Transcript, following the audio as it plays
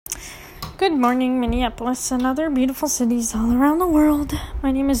Good morning, Minneapolis and other beautiful cities all around the world.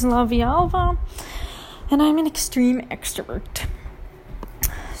 My name is Lavia Alva, and I'm an extreme extrovert.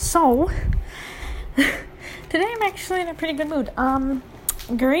 So, today I'm actually in a pretty good mood.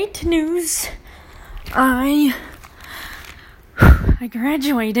 Great news. I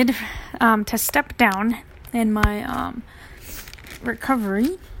graduated to step down in my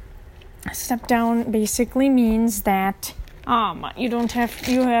recovery. Step down basically means that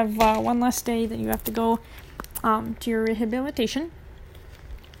you have one less day that you have to go to your rehabilitation.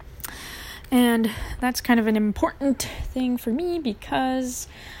 And that's kind of an important thing for me because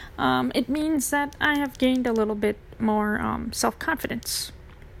it means that I have gained a little bit more self-confidence.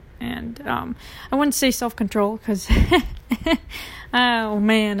 And I wouldn't say self-control because, oh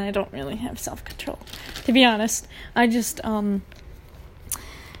man, I don't really have self-control. To be honest, I just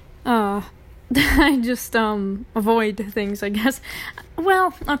avoid things, I guess.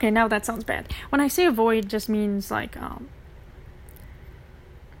 Well, okay, now that sounds bad. When I say avoid, just means like, kind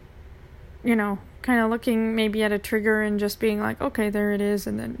of looking maybe at a trigger and just being like, okay, there it is,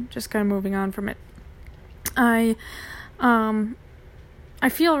 and then just kind of moving on from it. I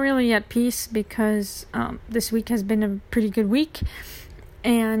feel really at peace because this week has been a pretty good week,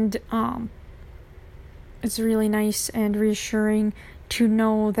 and it's really nice and reassuring to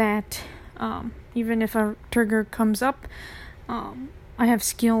know that even if a trigger comes up, I have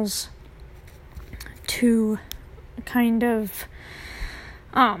skills to kind of,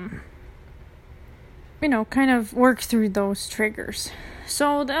 work through those triggers.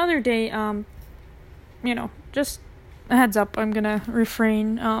 So the other day, just a heads up, I'm gonna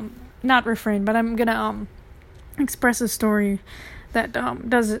not refrain, but I'm gonna express a story that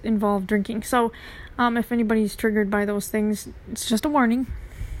does involve drinking. So if anybody's triggered by those things, it's just a warning.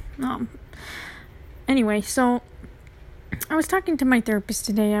 Anyway, so I was talking to my therapist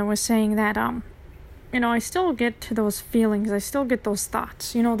today. I was saying that, I still get to those feelings. I still get those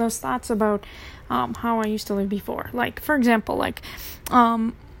thoughts, those thoughts about how I used to live before. Like, for example,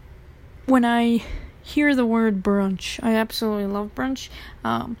 when I hear the word brunch, I absolutely love brunch.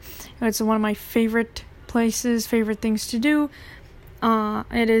 It's one of my favorite places, favorite things to do.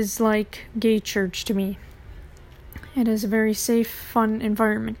 It is like gay church to me. It is a very safe, fun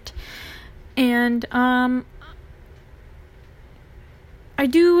environment. And I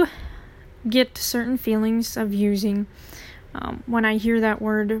do get certain feelings of using when I hear that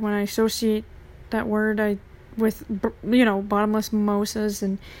word, when I associate that word with bottomless mimosas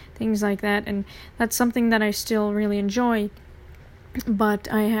and things like that. And that's something that I still really enjoy. But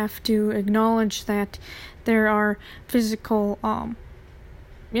I have to acknowledge that there are physical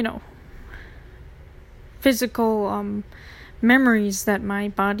memories that my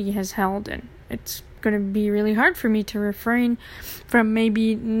body has held, and it's going to be really hard for me to refrain from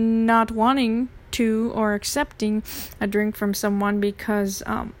maybe not wanting to or accepting a drink from someone because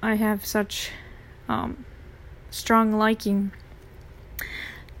I have such strong liking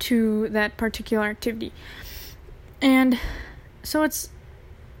to that particular activity. And so it's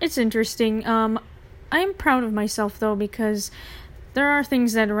interesting. I'm proud of myself though, because there are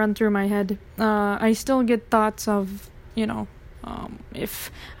things that run through my head. I still get thoughts of,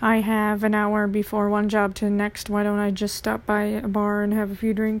 if I have an hour before one job to the next, why don't I just stop by a bar and have a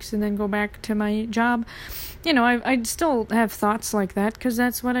few drinks and then go back to my job? I still have thoughts like that because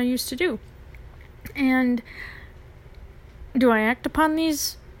that's what I used to do. And do I act upon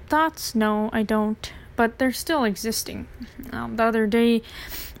these thoughts? No, I don't. But they're still existing. The other day,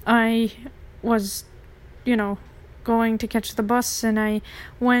 I was, going to catch the bus, and I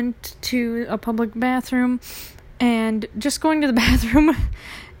went to a public bathroom, and just going to the bathroom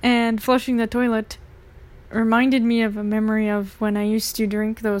and flushing the toilet reminded me of a memory of when I used to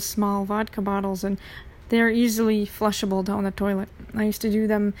drink those small vodka bottles, and they're easily flushable down the toilet. I used to do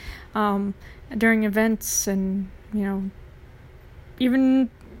them during events and,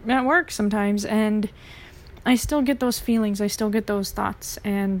 even at work sometimes, and I still get those feelings, I still get those thoughts,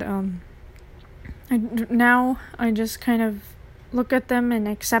 and now I just kind of look at them and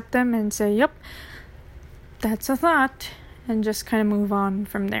accept them and say, yep, that's a thought, and just kind of move on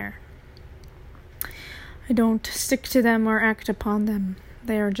from there. I don't stick to them or act upon them.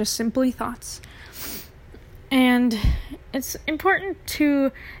 They are just simply thoughts. And it's important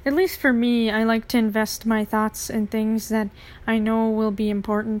to, at least for me, I like to invest my thoughts in things that I know will be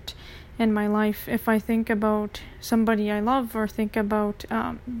important in my life. If I think about somebody I love or think about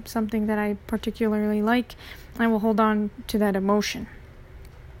something that I particularly like, I will hold on to that emotion.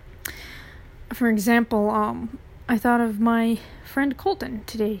 For example, I thought of my friend Colton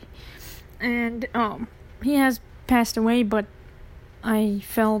today, and he has passed away, but I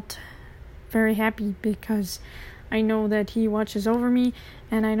felt very happy because I know that he watches over me,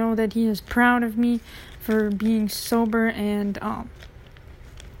 and I know that he is proud of me for being sober, and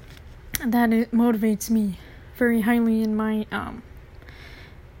that it motivates me very highly in my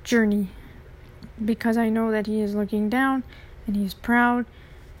journey, because I know that he is looking down and he is proud.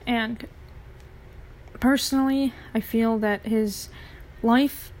 And personally, I feel that his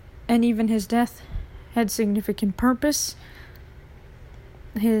life and even his death had significant purpose.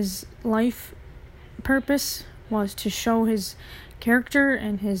 His life purpose was to show his character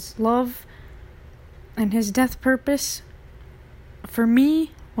and his love, and his death purpose for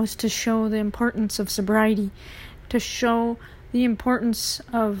me was to show the importance of sobriety, to show the importance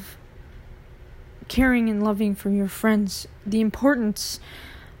of caring and loving for your friends, the importance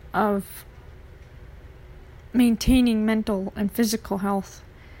of maintaining mental and physical health,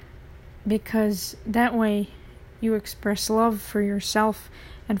 because that way you express love for yourself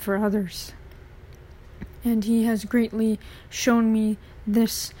and for others. And he has greatly shown me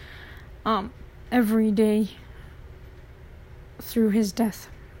this every day through his death.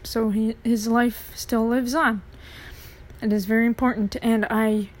 So his life still lives on. It is very important, and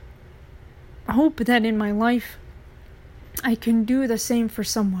I hope that in my life I can do the same for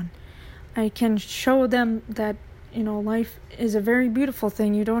someone. I can show them that, life is a very beautiful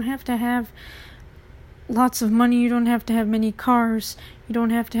thing. You don't have to have lots of money, you don't have to have many cars, you don't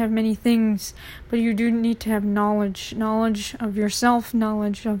have to have many things, but you do need to have knowledge of yourself,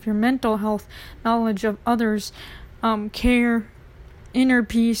 knowledge of your mental health, knowledge of others, care, inner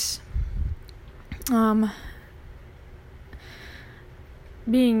peace.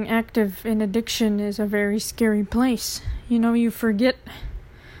 Being active in addiction is a very scary place. You forget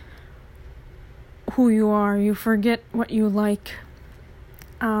who you are, you forget what you like.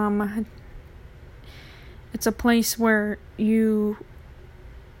 It's a place where you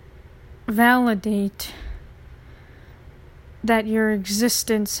validate that your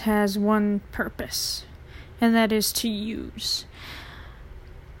existence has one purpose, and that is to use.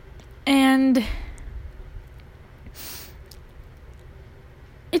 And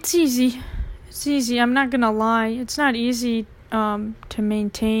it's easy. I'm not gonna lie. It's not easy to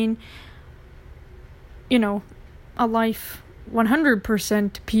maintain, a life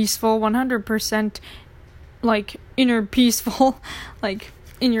 100% peaceful, 100% inner peaceful,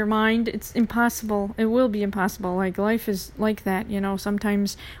 in your mind. It's impossible. It will be impossible. Life is like that,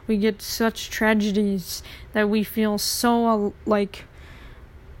 Sometimes we get such tragedies that we feel so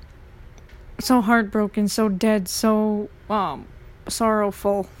so heartbroken, so dead, so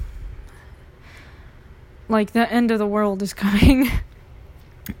sorrowful. The end of the world is coming.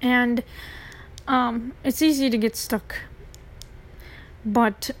 And it's easy to get stuck.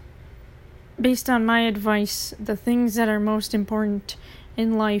 But based on my advice, the things that are most important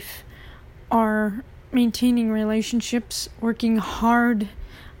in life are maintaining relationships, working hard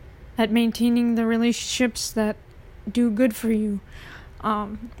at maintaining the relationships that do good for you,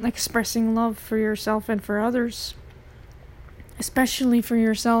 expressing love for yourself and for others, especially for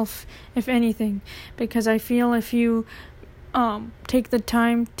yourself, if anything, because I feel if you take the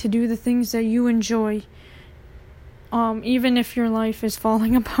time to do the things that you enjoy, even if your life is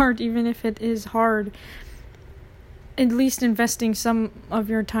falling apart, even if it is hard, at least investing some of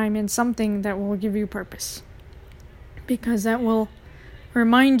your time in something that will give you purpose, because that will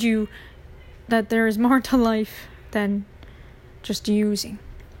remind you that there is more to life than just using.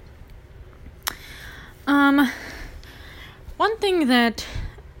 One thing that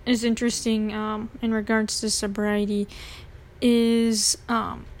is interesting in regards to sobriety is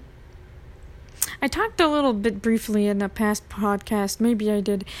I talked a little bit briefly in a past podcast, maybe I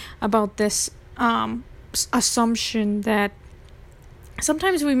did, about this assumption that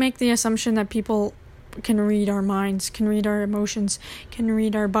sometimes we make the assumption that people can read our minds, can read our emotions, can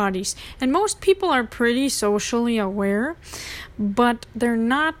read our bodies. And most people are pretty socially aware, but they're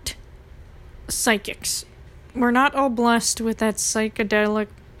not psychics. We're not all blessed with that psychedelic,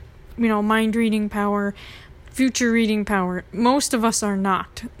 mind reading power, future reading power. Most of us are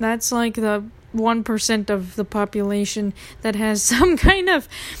not. That's the 1% of the population that has some kind of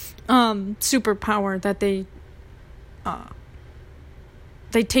superpower that they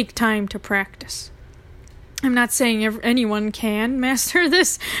take time to practice. I'm not saying anyone can master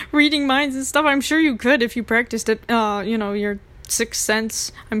this reading minds and stuff. I'm sure you could if you practiced it, your sixth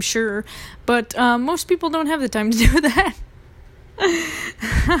sense, I'm sure. But most people don't have the time to do that.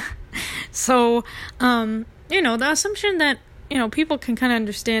 So, the assumption that, people can kind of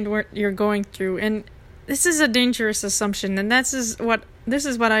understand what you're going through. And this is a dangerous assumption. And this is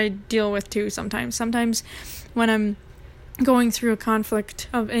what I deal with too sometimes. Sometimes when I'm going through a conflict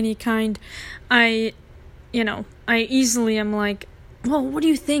of any kind, I easily am like, well, what do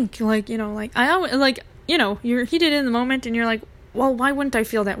you think? Like, I always, like, you're heated in the moment and you're like, well, why wouldn't I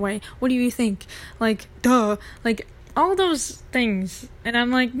feel that way? What do you think? Like, duh. Like, all those things. And I'm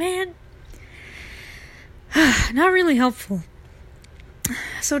like, man, not really helpful.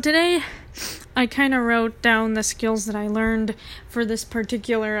 So today, I kind of wrote down the skills that I learned for this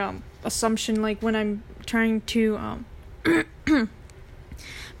particular assumption, like when I'm trying to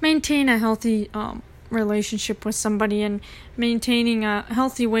maintain a healthy relationship with somebody and maintaining a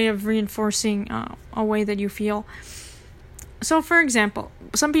healthy way of reinforcing a way that you feel. So, for example,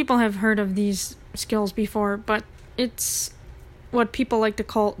 some people have heard of these skills before, but it's what people like to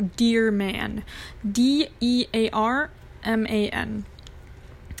call Dear Man. DEARMAN.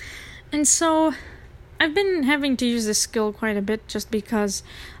 And so, I've been having to use this skill quite a bit just because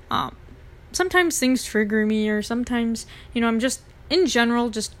sometimes things trigger me, or sometimes, I'm just, in general,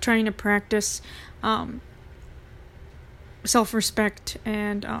 just trying to practice self-respect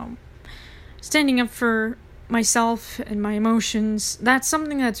and standing up for myself and my emotions. That's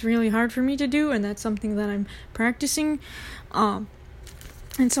something that's really hard for me to do, and that's something that I'm practicing. And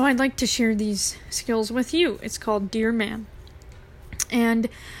so I'd like to share these skills with you. It's called Dear Man. And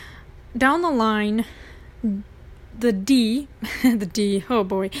down the line, the D,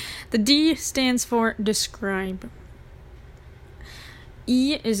 the D stands for describe.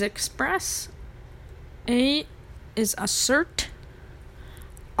 E is express. A is assert.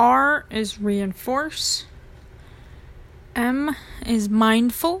 R is reinforce. M is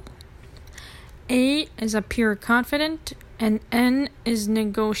mindful. A is appear confident. And N is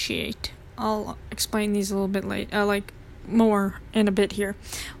negotiate. I'll explain these a little bit later, more in a bit here.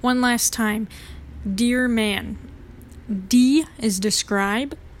 One last time. Dear Man. D is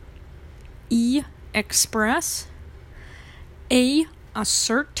describe. E, express. A,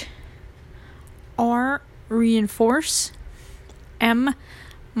 assert. R, reinforce. M,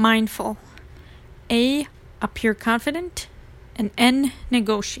 mindful. A, appear confident. And N,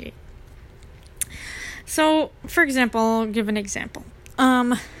 negotiate. So, for example, I'll give an example.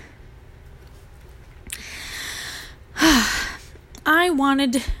 I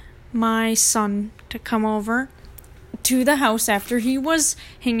wanted my son to come over to the house after he was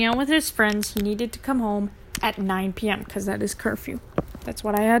hanging out with his friends. He needed to come home at 9 p.m. because that is curfew. That's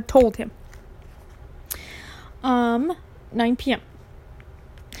what I had told him. 9 p.m.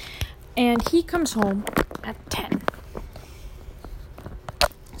 And he comes home at 10.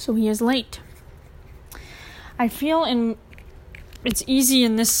 So he is late. I feel it's easy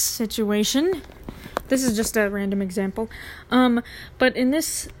in this situation. This is just a random example. But in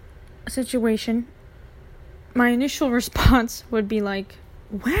this situation, my initial response would be like,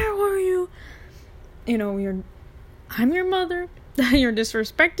 where were you? I'm your mother. You're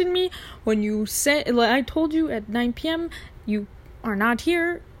disrespecting me when you said, I told you at 9 p.m. you are not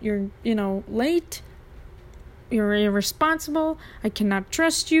here. You're, late. You're irresponsible. I cannot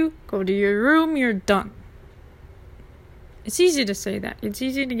trust you. Go to your room. You're done. It's easy to say that. It's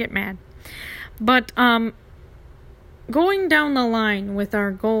easy to get mad. But going down the line with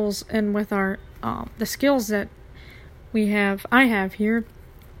our goals and with our the skills that I have here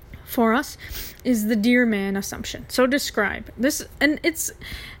for us is the Dear Man assumption. So describe this, and this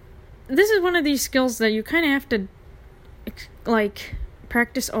is one of these skills that you kind of have to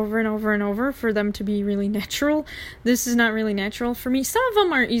practice over and over and over for them to be really natural. This is not really natural for me. Some of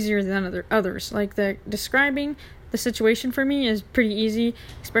them are easier than others. Like the describing the situation for me is pretty easy.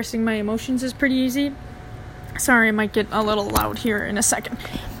 Expressing my emotions is pretty easy. Sorry, I might get a little loud here in a second.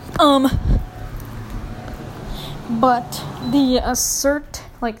 But the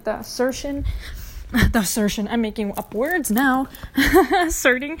assertion, I'm making up words now.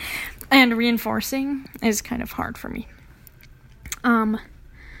 Asserting and reinforcing is kind of hard for me. But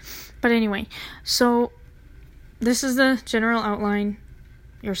anyway, so this is the general outline.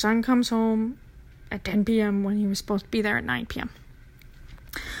 Your son comes home at 10 p.m. when he was supposed to be there at 9 p.m.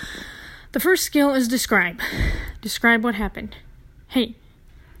 The first skill is describe. Describe what happened. Hey,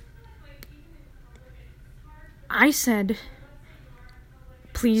 I said,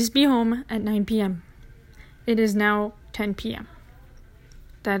 please be home at 9 p.m. It is now 10 p.m.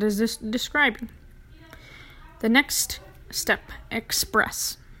 That is describing. The next step,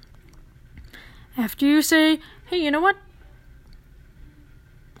 express. After you say, hey, you know what?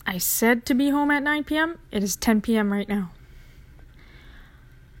 I said to be home at 9 p.m. It is 10 p.m. right now.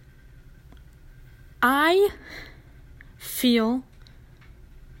 I feel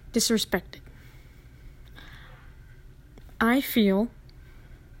disrespected. I feel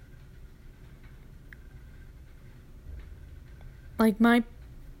like my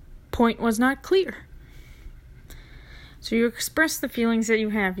point was not clear. So you express the feelings that you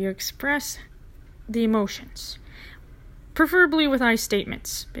have. You express the emotions. Preferably with I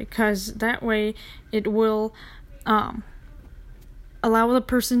statements, because that way it will allow the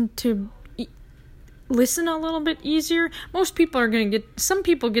person to listen a little bit easier. Most people are going to some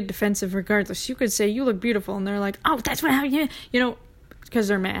people get defensive regardless. You could say, you look beautiful, and they're like, oh, that's what happened, because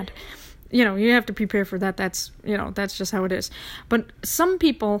they're mad. You have to prepare for that. That's just how it is. But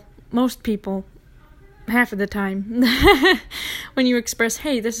most people, half of the time, when you express,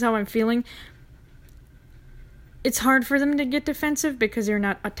 hey, this is how I'm feeling, it's hard for them to get defensive because you're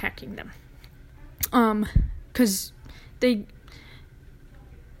not attacking them. Because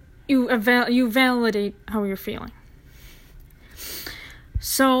you validate how you're feeling.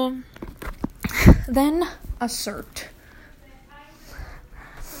 So, then assert.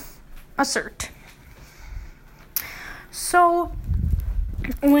 So,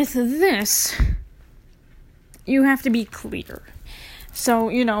 with this, you have to be clear.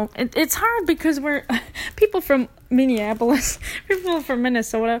 So, it's hard because we're people from Minneapolis, people from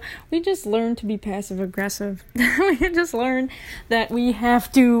Minnesota, we just learn to be passive-aggressive. We just learn that we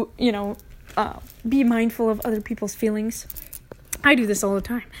have to, be mindful of other people's feelings. I do this all the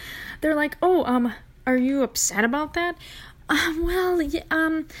time. They're like, oh, are you upset about that? Well, yeah,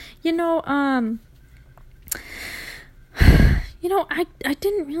 I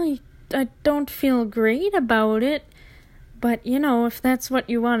didn't really, I don't feel great about it. But, if that's what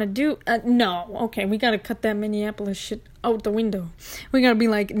you want to do, no. Okay, we got to cut that Minneapolis shit out the window. We got to be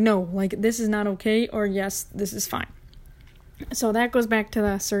like, no, like, this is not okay, or yes, this is fine. So that goes back to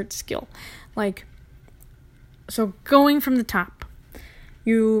the assert skill. Like, so going from the top,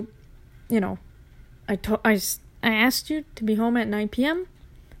 I asked you to be home at 9 p.m.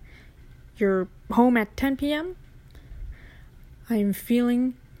 You're home at 10 p.m. I'm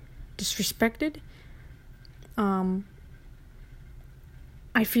feeling disrespected.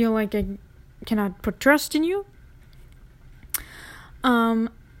 I feel like I cannot put trust in you. And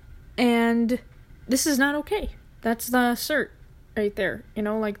this is not okay. That's the assert right there.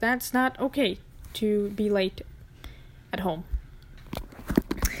 That's not okay to be late at home.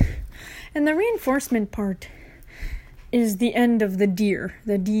 And the reinforcement part is the end of the DEAR,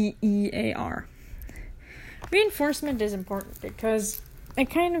 the DEAR. Reinforcement is important because it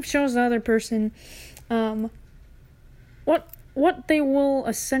kind of shows the other person what they will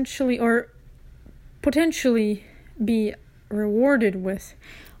essentially or potentially be rewarded with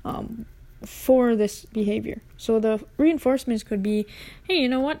for this behavior. So the reinforcements could be, hey, you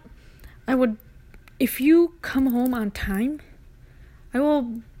know what? If you come home on time, I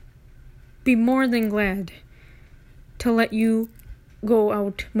will be more than glad to let you go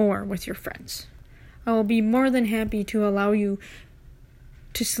out more with your friends. I will be more than happy to allow you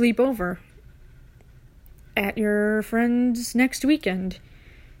to sleep over at your friend's next weekend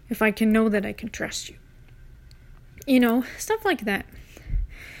if I can know that I can trust you. Stuff like that.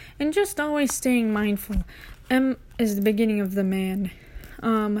 And just always staying mindful. M is the beginning of the man.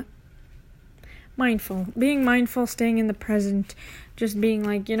 Mindful. Being mindful, staying in the present, just being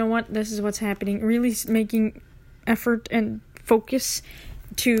like, you know what, this is what's happening. Really making effort and focus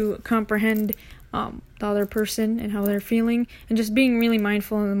to comprehend the other person and how they're feeling, and just being really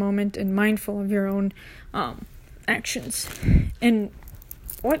mindful in the moment and mindful of your own actions and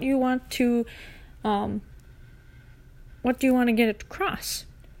what you want to get across.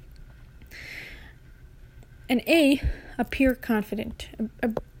 And appear confident.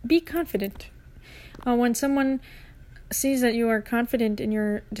 Be confident. When someone sees that you are confident in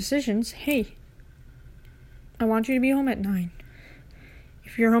your decisions, hey, I want you to be home at 9.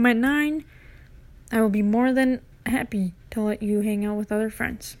 If you're home at 9, I will be more than happy to let you hang out with other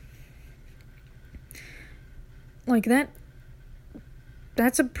friends. Like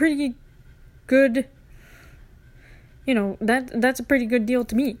that's a pretty good, that's a pretty good deal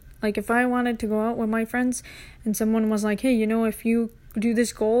to me. Like, if I wanted to go out with my friends and someone was like, hey, if you do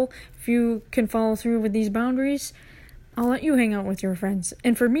this goal, if you can follow through with these boundaries, I'll let you hang out with your friends.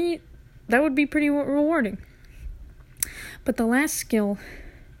 And for me, that would be pretty rewarding. But the last skill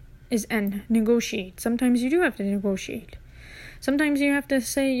is N, negotiate. Sometimes you do have to negotiate. Sometimes you have to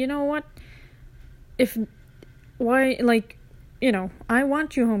say, you know what, I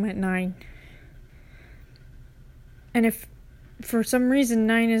want you home at 9. And if for some reason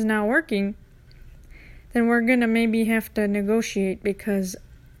 9 is not working, then we're gonna maybe have to negotiate, because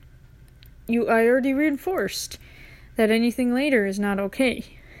I already reinforced that anything later is not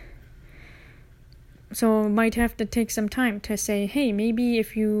okay. So I might have to take some time to say, hey, maybe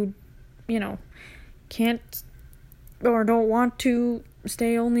if you, can't or don't want to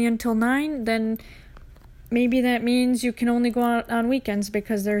stay only until 9, then maybe that means you can only go out on weekends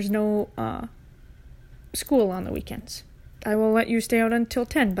because there's no school on the weekends. I will let you stay out until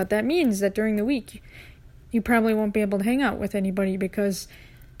 10, but that means that during the week you probably won't be able to hang out with anybody because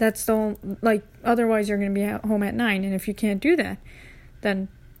that's otherwise you're going to be at home at 9, and if you can't do that, then,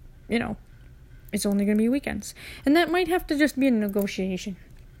 it's only going to be weekends. And that might have to just be a negotiation.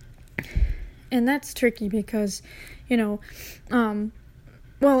 And that's tricky because,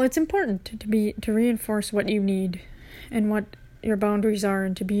 it's important to reinforce what you need and what your boundaries are,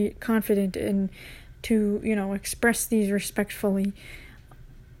 and to be confident and to, express these respectfully,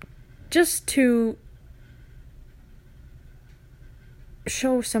 just to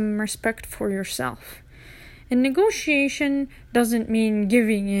show some respect for yourself. And negotiation doesn't mean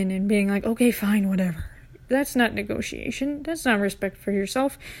giving in and being like, okay, fine, whatever. That's not negotiation. That's not respect for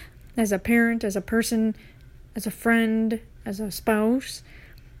yourself as a parent, as a person, as a friend, as a spouse.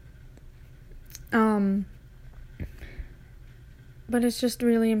 But it's just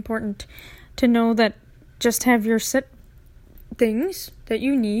really important to know that just have your set things that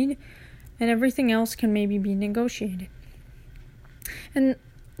you need, and everything else can maybe be negotiated. And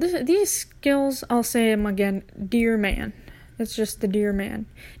these skills, I'll say them again: dear man. It's just the dear man.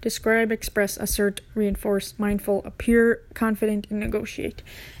 Describe, express, assert, reinforce, mindful, appear, confident, and negotiate.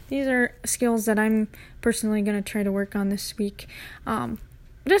 These are skills that I'm personally going to try to work on this week.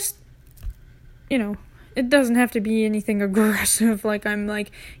 It doesn't have to be anything aggressive, like I'm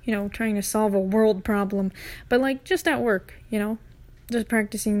trying to solve a world problem, but just at work, just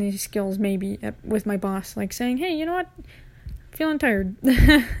practicing these skills maybe with my boss, saying, hey, you know what? Feeling tired.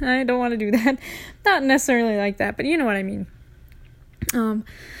 I don't want to do that. Not necessarily like that, but you know what I mean.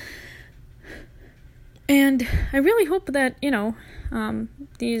 And I really hope that,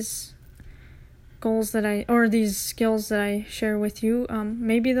 these goals these skills that I share with you,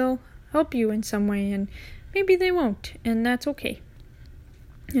 maybe they'll help you in some way, and maybe they won't, and that's okay.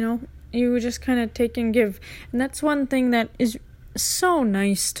 You just kind of take and give, and that's one thing that is so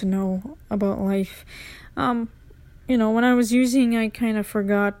nice to know about life. When I was using, I kind of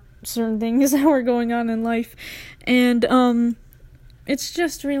forgot certain things that were going on in life, and it's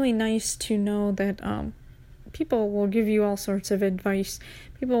just really nice to know that people will give you all sorts of advice,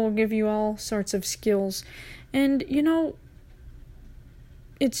 people will give you all sorts of skills, and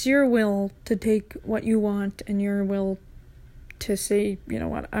it's your will to take what you want, and your will to say, you know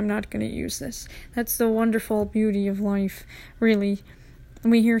what, I'm not going to use this. That's the wonderful beauty of life, really.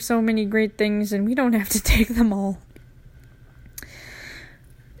 We hear so many great things, and we don't have to take them all.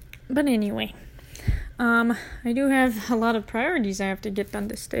 But anyway, I do have a lot of priorities I have to get done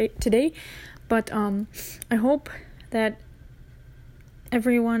today, but I hope that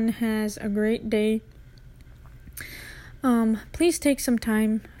everyone has a great day. Please take some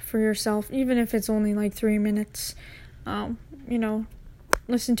time for yourself, even if it's only 3 minutes.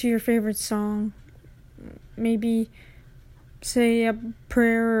 Listen to your favorite song, maybe say a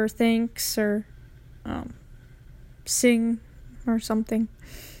prayer or thanks, or sing or something.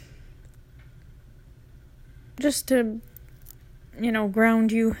 Just to,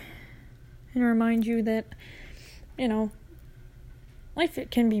 ground you and remind you that, life, it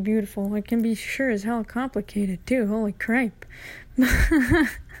can be beautiful. It can be sure as hell complicated, too. Holy crap.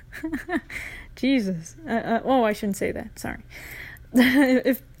 Jesus. I shouldn't say that. Sorry.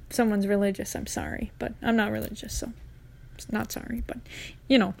 If someone's religious, I'm sorry. But I'm not religious, so it's not sorry. But,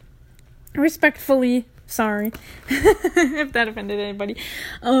 respectfully sorry. If that offended anybody.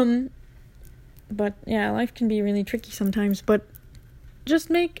 But, yeah, life can be really tricky sometimes. But just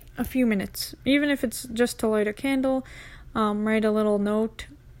make a few minutes. Even if it's just to light a candle, write a little note,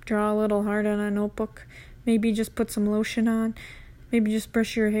 draw a little heart on a notebook, maybe just put some lotion on, maybe just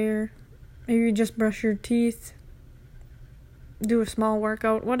brush your hair, maybe just brush your teeth, do a small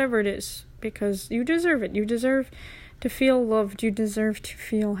workout, whatever it is, because you deserve it. You deserve to feel loved, you deserve to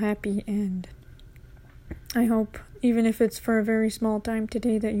feel happy, and I hope, even if it's for a very small time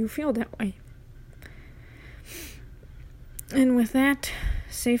today, that you feel that way. And with that,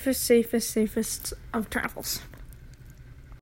 safest of travels.